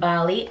bought from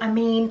Bali. I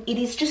mean, it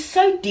is just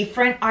so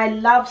different. I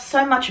love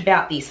so much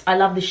about this. I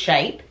love the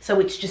shape. So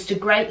it's just a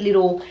great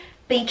little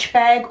beach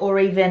bag or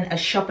even a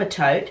shopper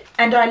tote.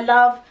 And I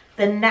love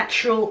the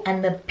natural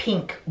and the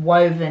pink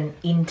woven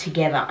in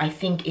together. I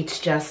think it's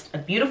just a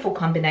beautiful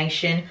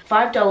combination.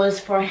 $5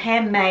 for a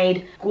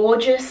handmade,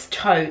 gorgeous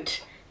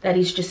tote that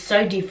is just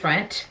so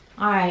different.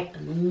 I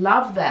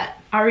love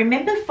that. I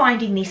remember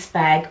finding this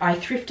bag. I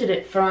thrifted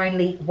it for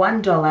only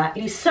 $1.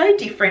 It is so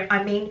different.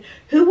 I mean,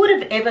 who would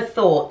have ever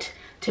thought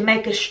to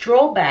make a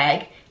straw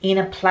bag in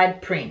a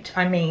plaid print?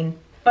 I mean,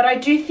 but I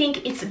do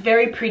think it's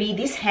very pretty.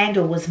 This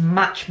handle was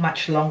much,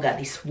 much longer,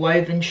 this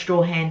woven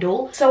straw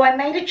handle. So I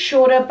made it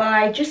shorter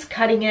by just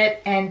cutting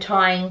it and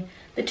tying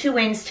the two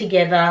ends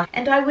together,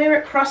 and I wear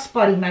it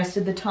crossbody most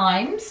of the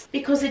times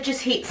because it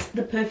just hits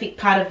the perfect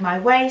part of my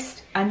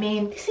waist. I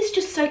mean, this is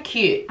just so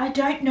cute. I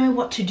don't know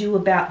what to do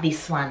about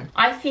this one.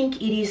 I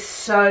think it is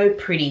so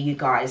pretty, you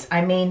guys.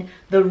 I mean,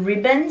 the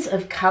ribbons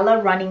of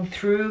color running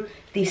through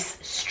this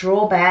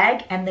straw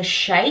bag and the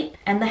shape,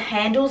 and the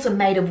handles are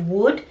made of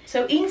wood.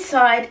 So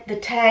inside the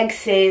tag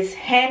says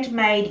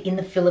handmade in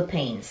the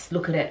Philippines.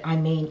 Look at it. I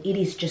mean, it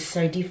is just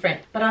so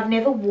different, but I've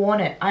never worn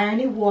it. I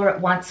only wore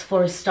it once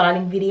for a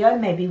styling video,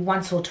 maybe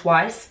once or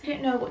twice. I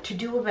don't know what to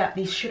do about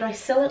this. Should I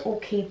sell it or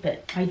keep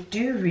it? I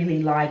do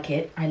really like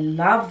it. I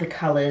love the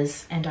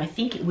colors and I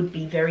think it would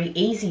be very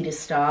easy to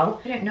style.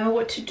 I don't know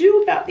what to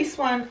do about this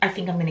one. I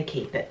think I'm going to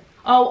keep it.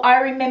 Oh, I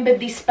remember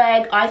this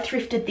bag. I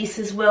thrifted this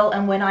as well,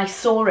 and when I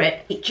saw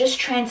it, it just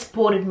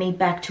transported me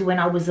back to when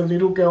I was a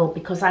little girl,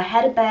 because I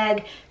had a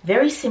bag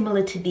very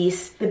similar to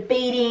this. The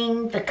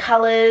beading, the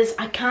colors,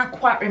 I can't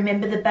quite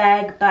remember the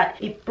bag, but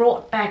it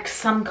brought back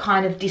some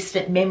kind of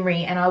distant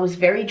memory and I was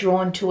very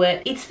drawn to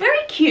it. It's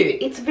very cute.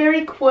 It's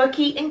very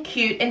quirky and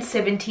cute and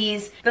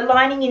 70s. The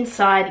lining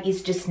inside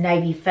is just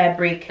navy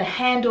fabric. The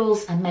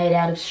handles are made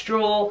out of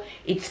straw.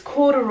 It's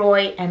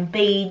corduroy and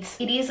beads.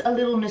 It is a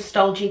little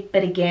nostalgic,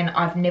 but again,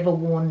 I've never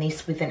worn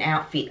this with an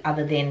outfit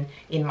other than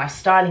in my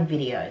styling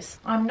videos.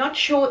 I'm not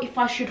sure if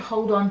I should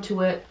hold on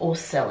to it or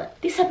sell it.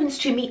 This happens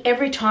to me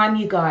every time,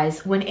 you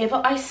guys.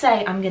 Whenever I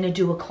say I'm going to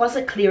do a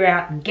closet clear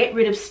out and get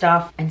rid of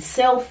stuff and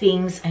sell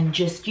things and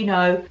just, you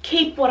know,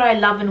 keep what I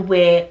love and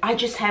wear, I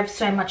just have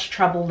so much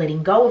trouble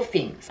letting go of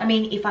things. I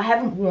mean, if I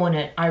haven't worn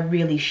it, I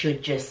really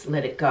should just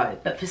let it go.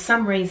 But for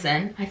some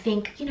reason, I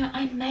think, you know,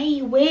 I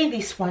may wear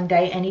this one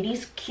day and it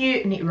is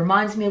cute and it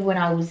reminds me of when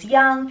I was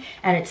young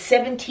and it's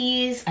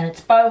 70s and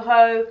it's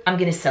boho. I'm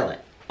gonna sell it.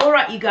 All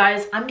right, you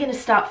guys, I'm gonna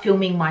start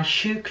filming my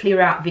shoe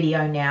clear out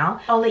video now.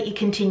 I'll let you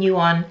continue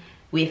on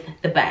with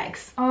the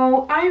bags.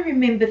 Oh, I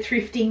remember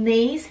thrifting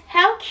these.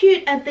 How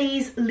cute are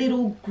these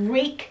little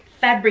Greek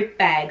fabric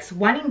bags?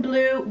 One in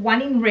blue,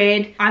 one in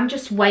red. I'm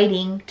just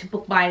waiting to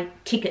book my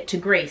ticket to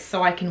Greece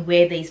so I can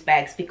wear these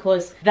bags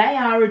because they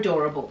are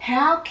adorable.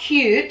 How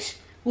cute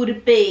would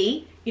it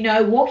be, you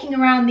know, walking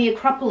around the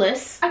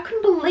Acropolis? I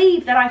couldn't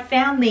believe that I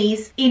found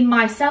these in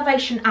my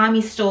Salvation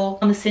Army store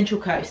on the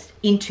Central Coast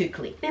in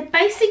Toukley. They're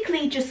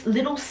basically just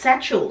little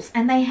satchels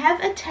and they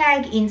have a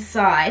tag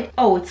inside.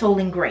 Oh, it's all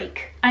in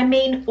Greek. I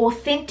mean,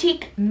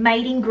 authentic,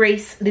 made in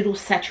Greece little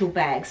satchel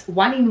bags.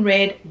 One in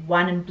red,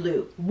 one in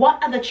blue.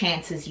 What are the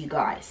chances, you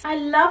guys? I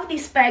love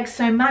this bag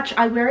so much.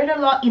 I wear it a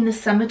lot in the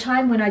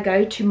summertime when I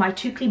go to my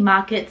Toukley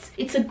markets.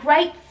 It's a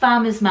great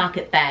farmer's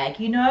market bag.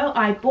 You know,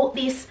 I bought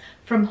this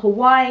from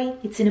Hawaii.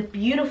 It's in a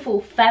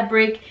beautiful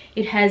fabric.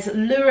 It has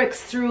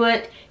lyrics through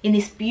it in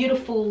this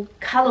beautiful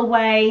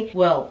colorway.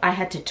 Well, I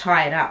had to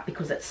tie it up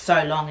because it's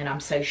so long and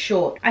I'm so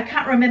short. I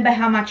can't remember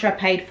how much I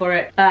paid for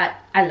it, but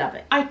I love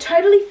it. I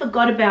totally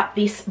forgot about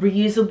this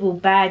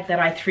reusable bag that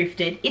I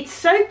thrifted. It's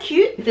so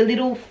cute with a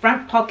little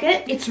front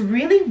pocket. It's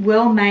really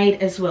well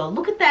made as well.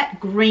 Look at that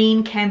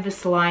green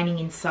canvas lining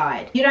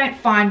inside. You don't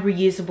find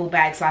reusable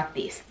bags like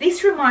this.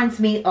 This reminds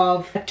me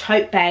of a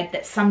tote bag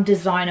that some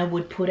designer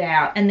would put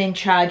out and then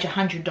charge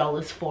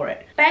 $100 for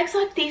it. Bags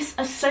like this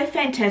are so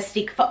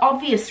fantastic for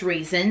obvious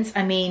reasons.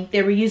 I mean,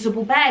 they're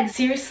reusable bags.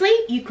 Seriously,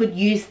 you could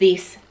use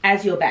this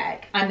as your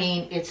bag. I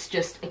mean, it's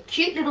just a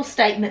cute little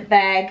statement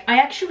bag. I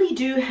actually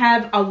do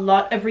have a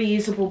lot of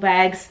reusable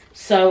bags,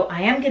 so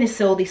I am going to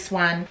sell this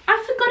one.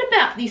 I forgot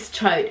about this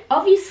tote.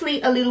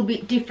 Obviously a little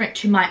bit different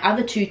to my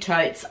other two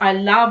totes. I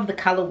love the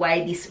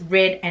colorway, this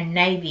red and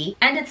navy,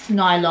 and it's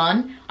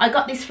nylon. I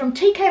got this from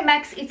TK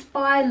Maxx. It's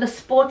by Le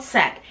Sport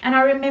Sac, and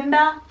I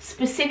remember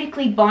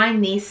specifically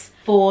buying this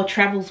for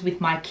travels with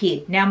my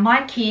kid. Now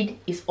my kid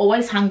is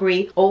always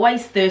hungry,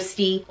 always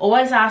thirsty,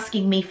 always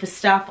asking me for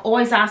stuff,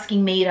 always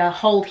asking me to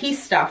hold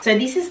his stuff. So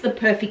this is the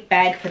perfect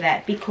bag for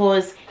that,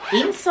 because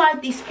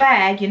inside this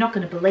bag, you're not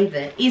going to believe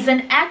it, is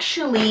an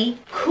actually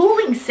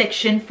cooling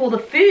section for the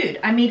food.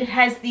 I mean, it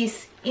has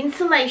this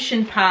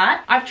insulation part.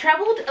 I've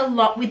traveled a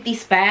lot with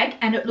this bag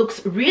and it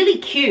looks really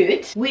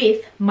cute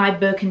with my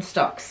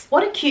Birkenstocks.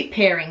 What a cute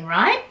pairing,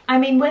 right? I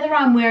mean, whether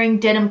I'm wearing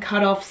denim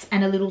cutoffs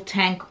and a little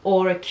tank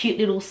or a cute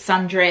little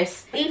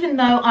sundress, even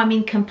though I'm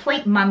in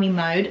complete mummy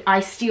mode, I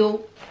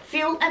still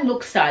feel and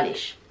look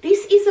stylish.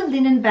 This is a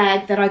linen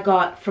bag that I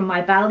got from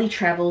my Bali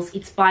travels.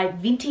 It's by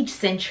Vintage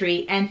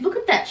Century, and look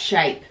at that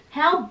shape.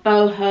 How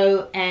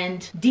boho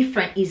and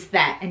different is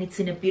that? And it's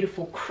in a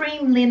beautiful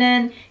cream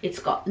linen. It's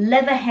got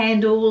leather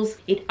handles.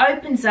 It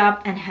opens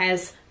up and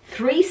has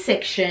 3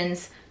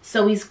 sections.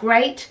 So it's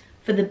great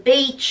for the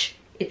beach.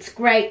 It's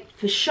great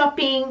for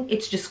shopping.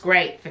 It's just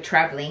great for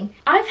traveling.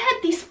 I've had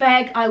this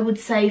bag, I would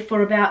say,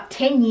 for about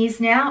 10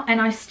 years now,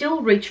 and I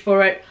still reach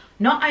for it,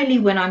 not only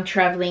when I'm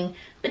traveling,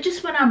 but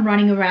just when I'm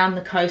running around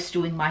the coast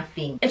doing my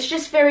thing. It's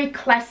just very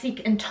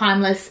classic and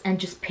timeless and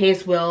just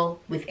pairs well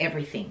with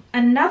everything.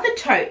 Another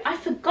tote. I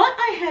forgot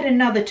I had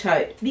another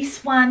tote.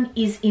 This one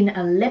is in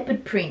a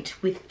leopard print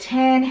with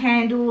tan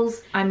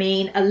handles. I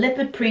mean, a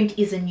leopard print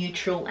is a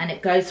neutral and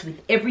it goes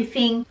with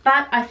everything,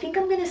 but I think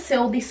I'm going to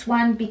sell this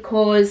one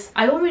because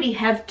I already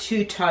have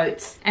 2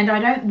 totes and I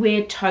don't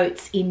wear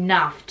totes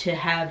enough to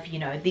have, you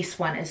know, this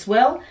one as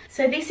well.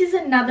 So this is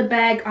another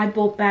bag I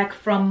bought back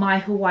from my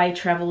Hawaii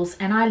travels,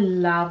 and I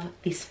love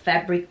this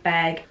fabric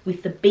bag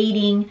with the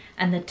beading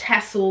and the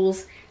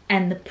tassels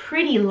and the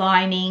pretty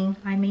lining.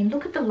 I mean,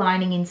 look at the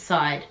lining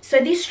inside. So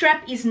this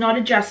strap is not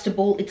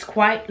adjustable. It's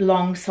quite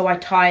long, so I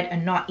tied a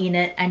knot in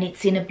it, and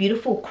it's in a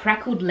beautiful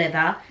crackled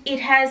leather. It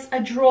has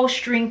a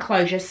drawstring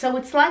closure, so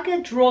it's like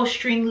a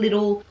drawstring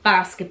little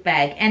basket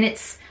bag, and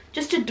it's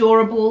just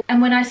adorable.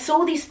 And when I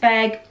saw this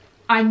bag,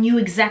 I knew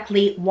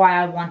exactly why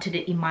I wanted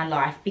it in my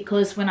life,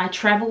 because when I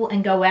travel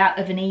and go out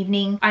of an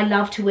evening, I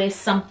love to wear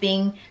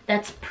something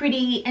that's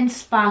pretty and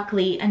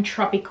sparkly and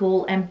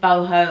tropical and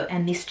boho,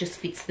 and this just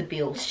fits the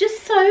bill. It's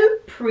just so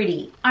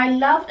pretty. I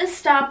love a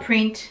star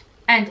print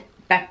and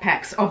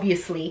backpacks,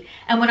 obviously,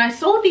 and when I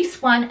saw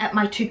this one at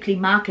my Toukley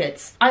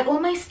markets, I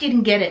almost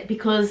didn't get it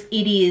because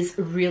it is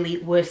really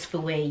worse for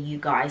wear, you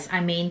guys. I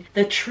mean,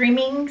 the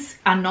trimmings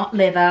are not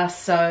leather,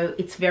 so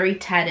it's very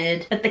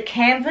tattered, but the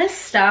canvas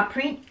star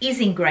print is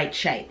in great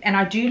shape, and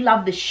I do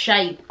love the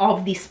shape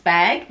of this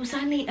bag. It was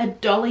only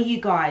 $1, you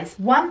guys.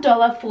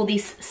 $1 for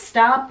this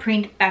star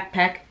print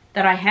backpack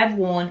that I have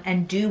worn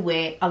and do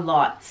wear a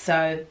lot,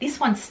 so this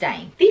one's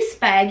staying. This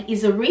bag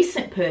is a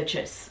recent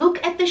purchase.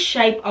 Look at the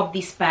shape of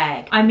this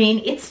bag. I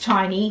mean, it's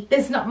tiny,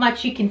 there's not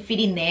much you can fit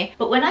in there,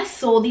 but when I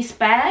saw this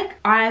bag,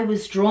 I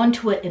was drawn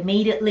to it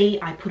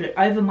immediately. I put it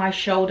over my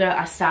shoulder.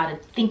 I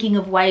started thinking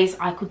of ways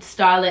I could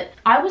style it.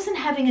 I wasn't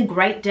having a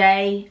great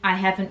day. I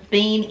haven't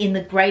been in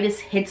the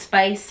greatest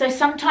headspace, so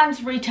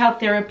sometimes retail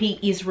therapy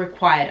is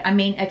required. I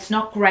mean, it's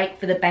not great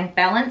for the bank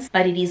balance,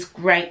 but it is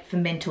great for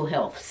mental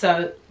health.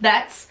 So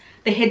that's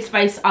the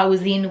headspace I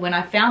was in when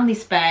I found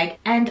this bag,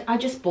 and I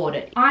just bought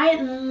it.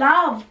 I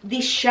love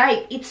this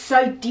shape. It's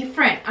so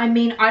different. I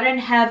mean, I don't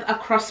have a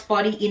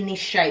crossbody in this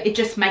shape. It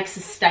just makes a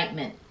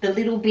statement. The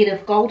little bit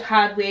of gold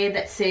hardware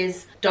that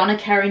says Donna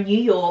Karan, New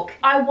York.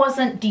 I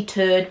wasn't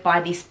deterred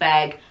by this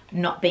bag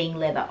not being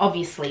leather.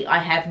 Obviously, I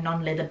have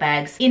non-leather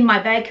bags in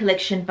my bag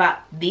collection, but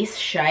this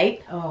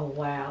shape, oh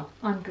wow.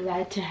 I'm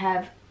glad to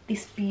have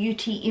this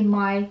beauty in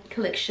my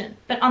collection.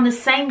 But on the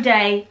same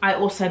day, I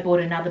also bought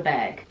another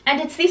bag.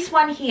 And it's this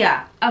one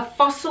here, a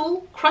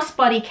Fossil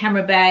crossbody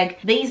camera bag.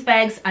 These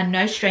bags are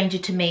no stranger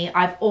to me.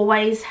 I've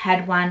always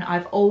had one.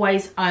 I've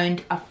always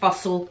owned a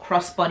Fossil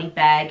crossbody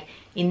bag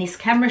in this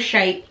camera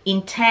shape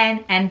in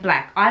tan and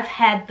black. I've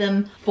had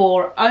them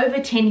for over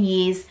 10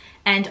 years.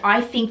 And I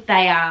think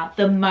they are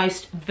the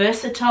most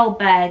versatile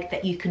bag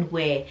that you can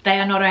wear. They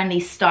are not only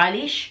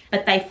stylish,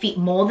 but they fit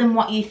more than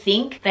what you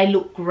think. They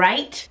look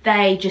great.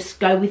 They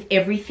just go with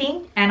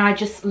everything. And I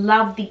just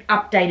love the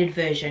updated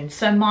version.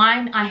 So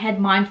I had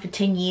mine for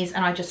 10 years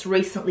and I just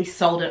recently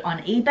sold it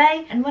on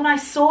eBay. And when I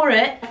saw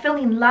it, I fell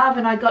in love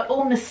and I got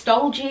all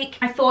nostalgic.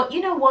 I thought,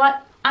 you know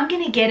what? I'm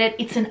gonna get it.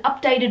 It's an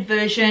updated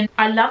version.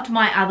 I loved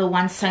my other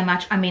ones so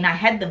much. I mean, I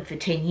had them for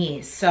 10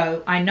 years,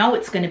 so I know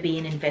it's gonna be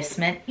an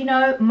investment. You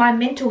know, my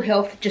mental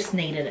health just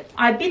needed it.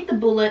 I bit the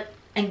bullet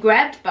and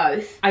grabbed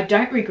both. I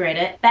don't regret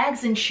it.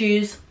 Bags and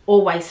shoes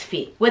always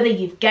fit. Whether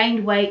you've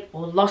gained weight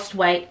or lost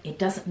weight, it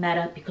doesn't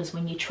matter, because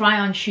when you try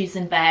on shoes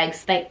and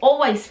bags, they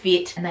always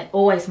fit and they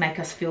always make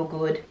us feel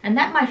good. And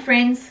that, my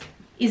friends,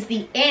 is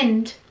the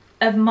end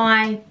of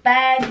my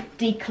bag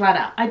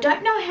declutter. I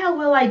don't know how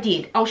well I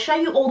did. I'll show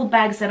you all the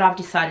bags that I've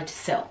decided to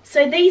sell.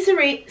 So these are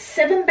it,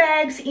 7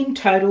 bags in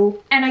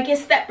total. And I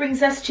guess that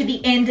brings us to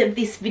the end of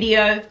this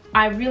video.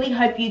 I really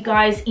hope you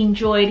guys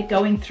enjoyed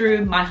going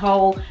through my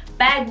whole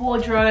bag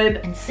wardrobe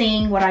and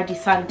seeing what I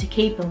decided to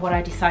keep and what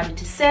I decided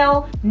to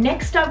sell.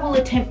 Next, I will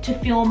attempt to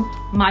film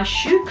my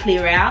shoe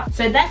clear out.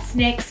 So that's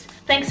next.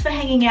 Thanks for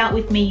hanging out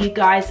with me, you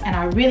guys, and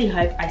I really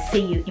hope I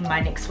see you in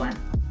my next one.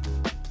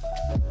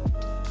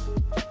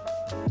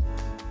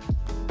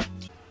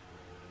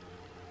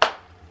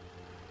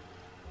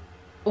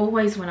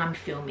 Always when I'm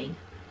filming,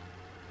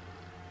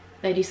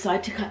 they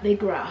decide to cut their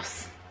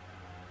grass.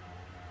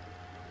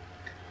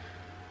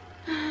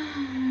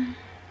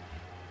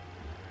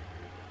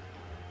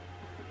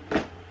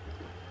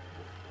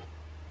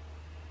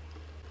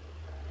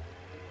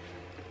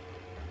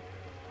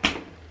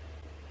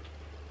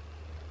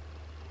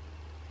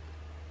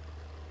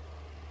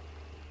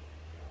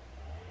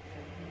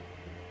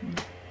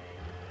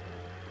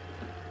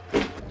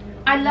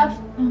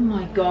 Oh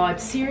my God,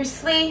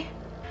 seriously?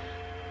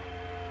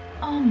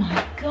 Oh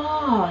my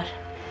God.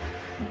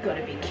 You've got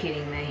to be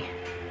kidding me.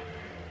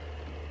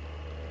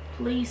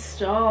 Please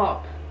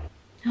stop.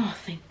 Oh,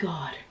 thank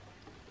God.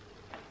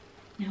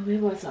 Now, where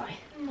was I?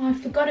 Oh, I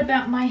forgot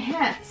about my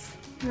hats.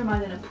 Where am I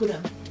going to put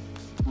them?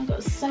 I've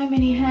got so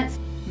many hats.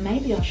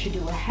 Maybe I should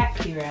do a hat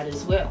clear out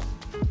as well.